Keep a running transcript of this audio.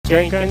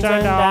Jenkins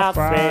and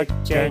Alfred,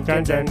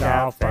 Jenkins and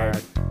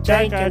Alfred,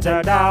 Jenkins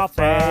and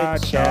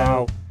Alfred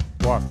Show.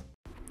 What?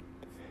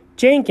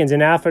 Jenkins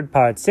and Alfred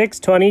Part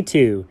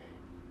 622,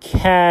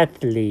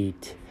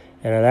 Cathlete.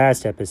 In our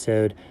last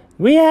episode,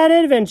 we had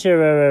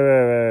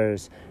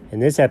adventurers. In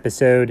this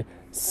episode,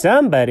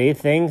 somebody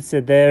thinks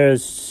that they're a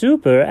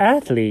super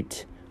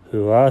athlete,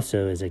 who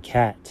also is a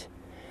cat.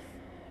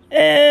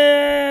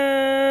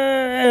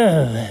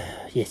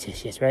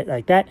 Yes, right,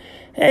 like that.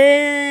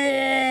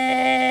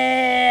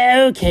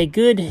 Okay,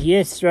 good.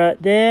 Yes,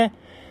 right there.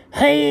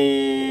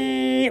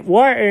 Hey,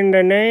 what in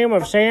the name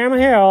of Sam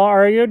Hill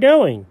are you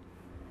doing?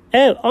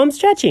 Oh, I'm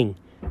stretching.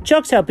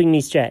 Chuck's helping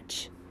me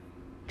stretch.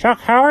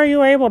 Chuck, how are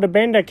you able to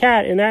bend a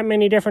cat in that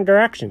many different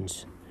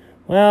directions?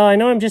 Well, I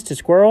know I'm just a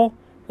squirrel.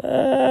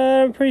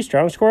 I'm a pretty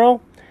strong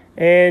squirrel.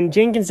 And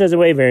Jenkins doesn't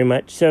weigh very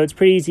much, so it's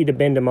pretty easy to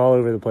bend him all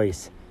over the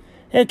place.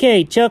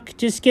 Okay, Chuck,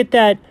 just get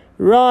that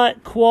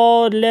right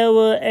quad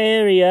lower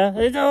area.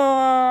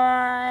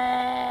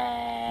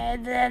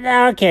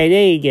 Okay,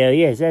 there you go.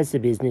 Yes, that's the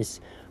business.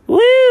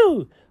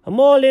 Woo! I'm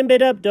all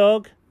limbered up,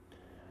 dog.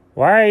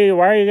 Why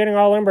are you getting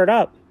all limbered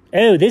up?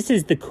 Oh, this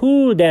is the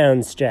cool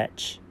down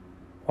stretch.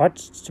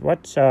 What's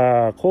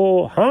a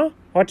cool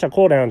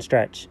down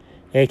stretch?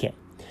 Okay.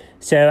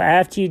 So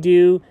after you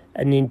do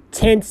an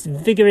intense,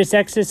 vigorous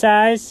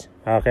exercise,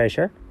 okay,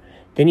 sure,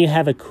 then you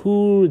have a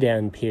cool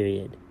down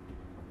period.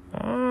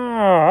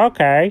 Oh,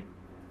 okay.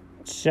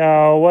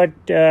 So what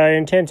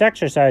intense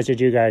exercise did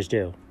you guys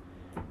do?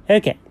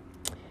 Okay.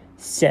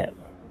 So,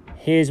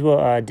 here's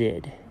what I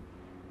did.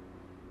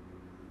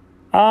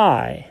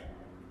 I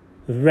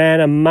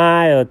ran a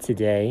mile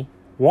today.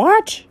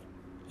 What?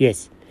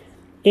 Yes.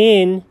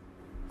 In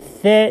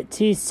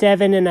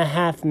 37 and a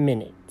half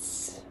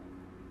minutes.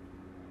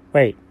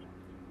 Wait.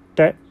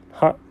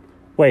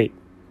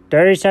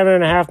 37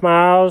 and a half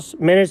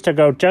minutes to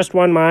go just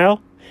 1 mile?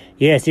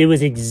 Yes, it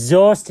was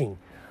exhausting.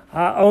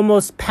 I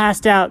almost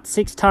passed out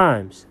 6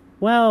 times.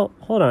 Well,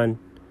 hold on.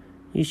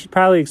 You should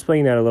probably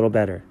explain that a little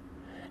better.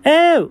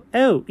 Oh,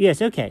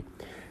 yes, okay.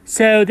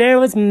 So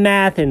there was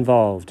math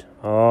involved.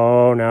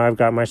 Oh, now I've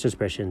got my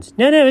suspicions.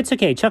 No, it's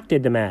okay. Chuck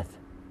did the math.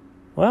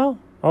 Well,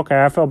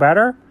 okay, I feel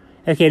better.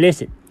 Okay,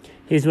 listen.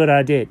 Here's what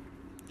I did.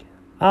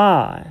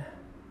 I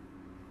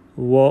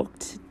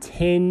walked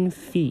 10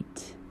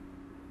 feet.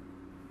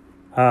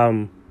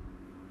 You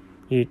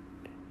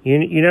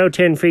know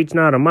 10 feet's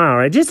not a mile,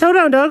 right? Just hold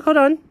on, dog, hold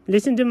on.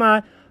 Listen to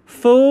my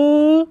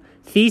full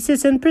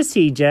thesis and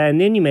procedure,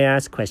 and then you may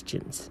ask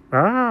questions.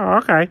 Oh,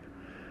 okay.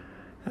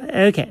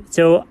 Okay,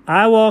 so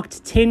I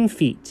walked 10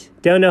 feet.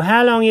 Don't know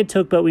how long it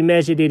took, but we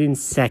measured it in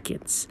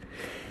seconds.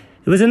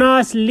 It was a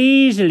nice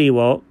leisurely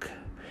walk.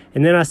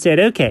 And then I said,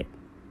 okay,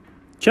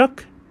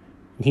 Chuck?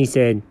 And he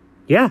said,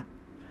 yeah.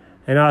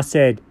 And I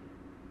said,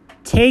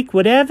 take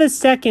whatever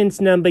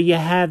seconds number you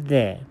have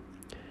there.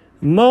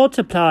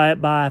 Multiply it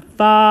by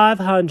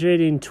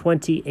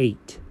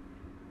 528.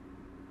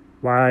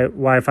 Why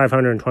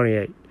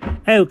 528?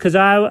 Oh, because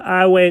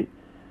I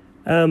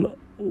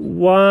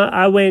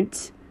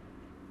went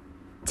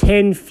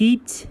 10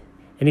 feet,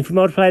 and if you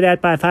multiply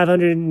that by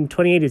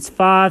 528, it's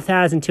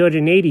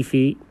 5,280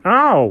 feet.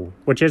 Oh,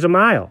 which is a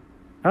mile.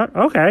 Oh,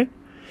 okay.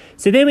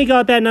 So then we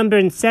got that number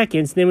in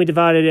seconds, then we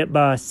divided it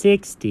by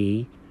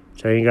 60,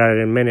 so you got it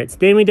in minutes.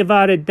 Then we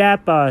divided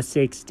that by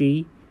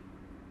 60.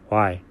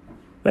 Why?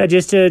 Well,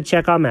 just to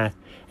check our math.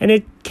 And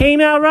it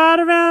came out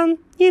right around,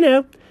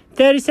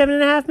 37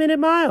 and a half minute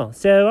mile.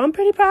 So I'm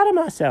pretty proud of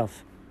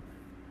myself.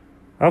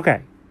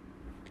 Okay.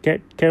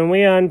 Can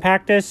we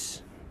unpack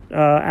this?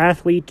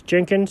 Athlete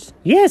Jenkins?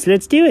 Yes,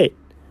 let's do it.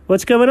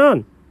 What's going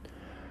on?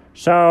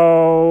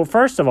 So,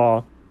 first of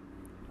all,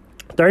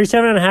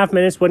 37 and a half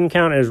minutes wouldn't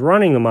count as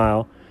running the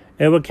mile.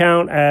 It would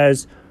count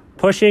as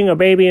pushing a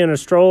baby in a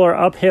stroller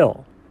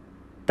uphill.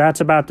 That's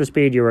about the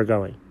speed you were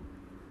going.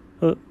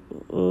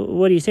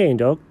 What are you saying,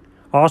 dog?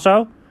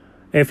 Also,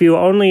 if you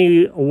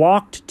only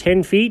walked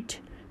 10 feet,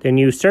 then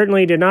you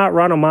certainly did not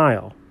run a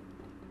mile.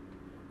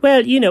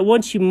 Well,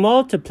 once you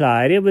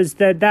multiplied, it was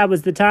that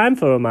was the time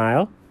for a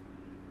mile.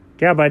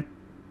 Yeah, but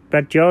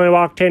you only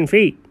walked 10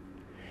 feet.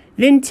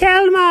 Then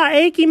tell my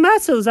achy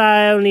muscles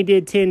I only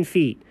did 10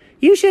 feet.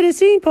 You should have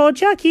seen poor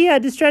Chuck. He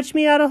had to stretch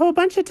me out a whole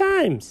bunch of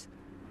times.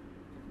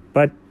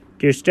 But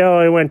you still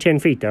only went 10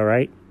 feet, though,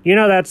 right?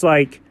 That's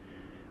like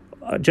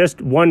just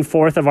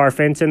 1/4 of our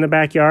fence in the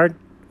backyard.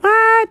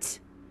 What?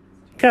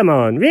 Come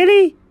on,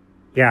 really?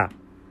 Yeah,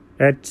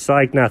 it's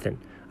like nothing.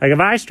 Like if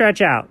I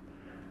stretch out,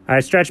 I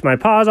stretch my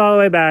paws all the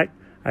way back,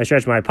 I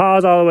stretch my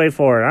paws all the way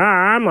forward.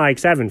 I'm like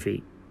 7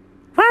 feet.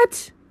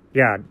 What?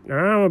 Yeah,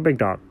 I'm a big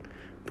dog.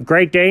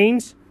 Great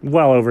Danes,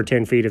 well over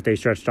 10 feet if they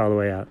stretched all the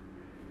way out.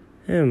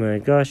 Oh my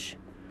gosh.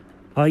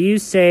 Are you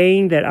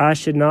saying that I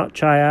should not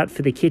try out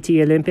for the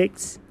Kitty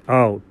Olympics?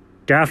 Oh,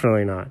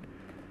 definitely not.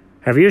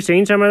 Have you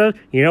seen some of those?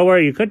 You know where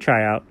you could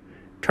try out?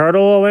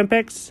 Turtle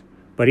Olympics?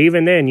 But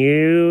even then,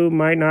 you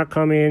might not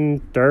come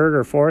in 3rd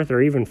or 4th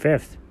or even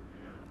 5th.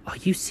 Are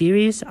you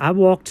serious? I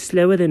walked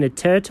slower than a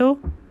turtle?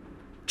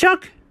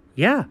 Chuck?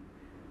 Yeah.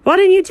 Why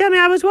didn't you tell me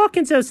I was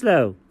walking so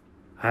slow?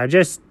 I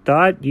just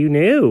thought you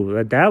knew.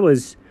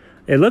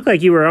 It looked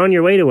like you were on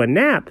your way to a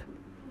nap.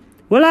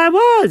 Well, I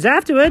was.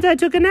 Afterwards, I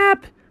took a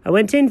nap. I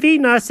went 10 feet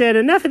and I said,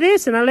 enough of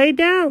this, and I laid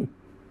down.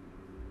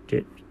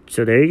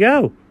 So there you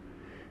go.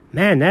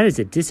 Man, that is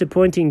a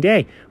disappointing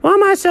day. Why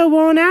am I so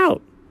worn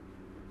out?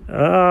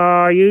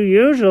 You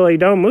usually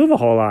don't move a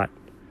whole lot.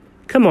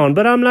 Come on,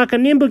 but I'm like a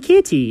nimble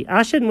kitty.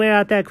 I shouldn't wear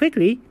out that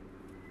quickly.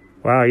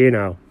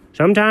 Well,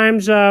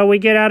 sometimes we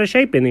get out of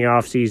shape in the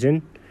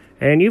off-season,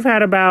 and you've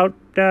had about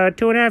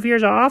 2.5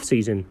 years of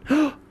off-season.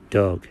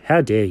 Doug,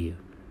 how dare you?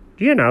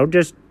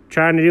 Just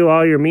trying to do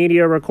all your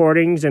media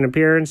recordings and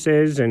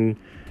appearances and,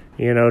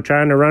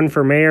 trying to run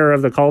for mayor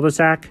of the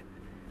cul-de-sac.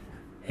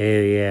 Oh,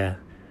 yeah.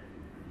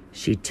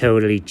 She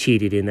totally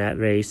cheated in that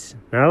race.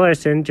 Now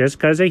listen, just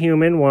because a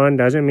human won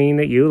doesn't mean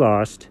that you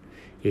lost.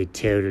 It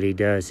totally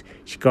does.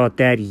 She got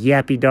that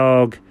yappy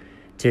dog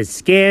to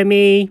scare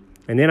me,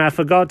 and then I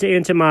forgot to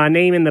enter my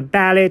name in the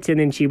ballot,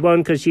 and then she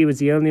won because she was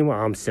the only one.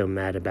 I'm so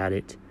mad about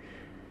it.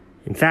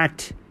 In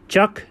fact,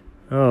 Chuck,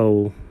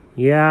 oh,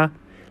 yeah,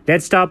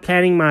 let's start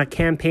planning my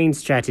campaign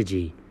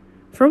strategy.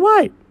 For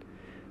what?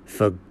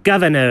 For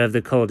governor of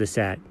the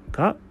cul-de-sac.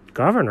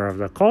 Governor of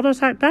the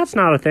cul-de-sac? That's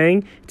not a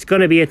thing. It's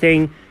going to be a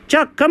thing.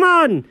 Chuck, come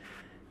on!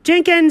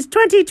 Jenkins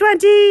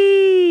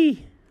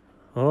 2020!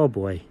 Oh,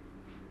 boy.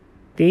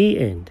 The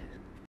end.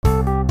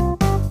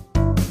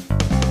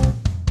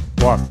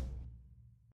 What?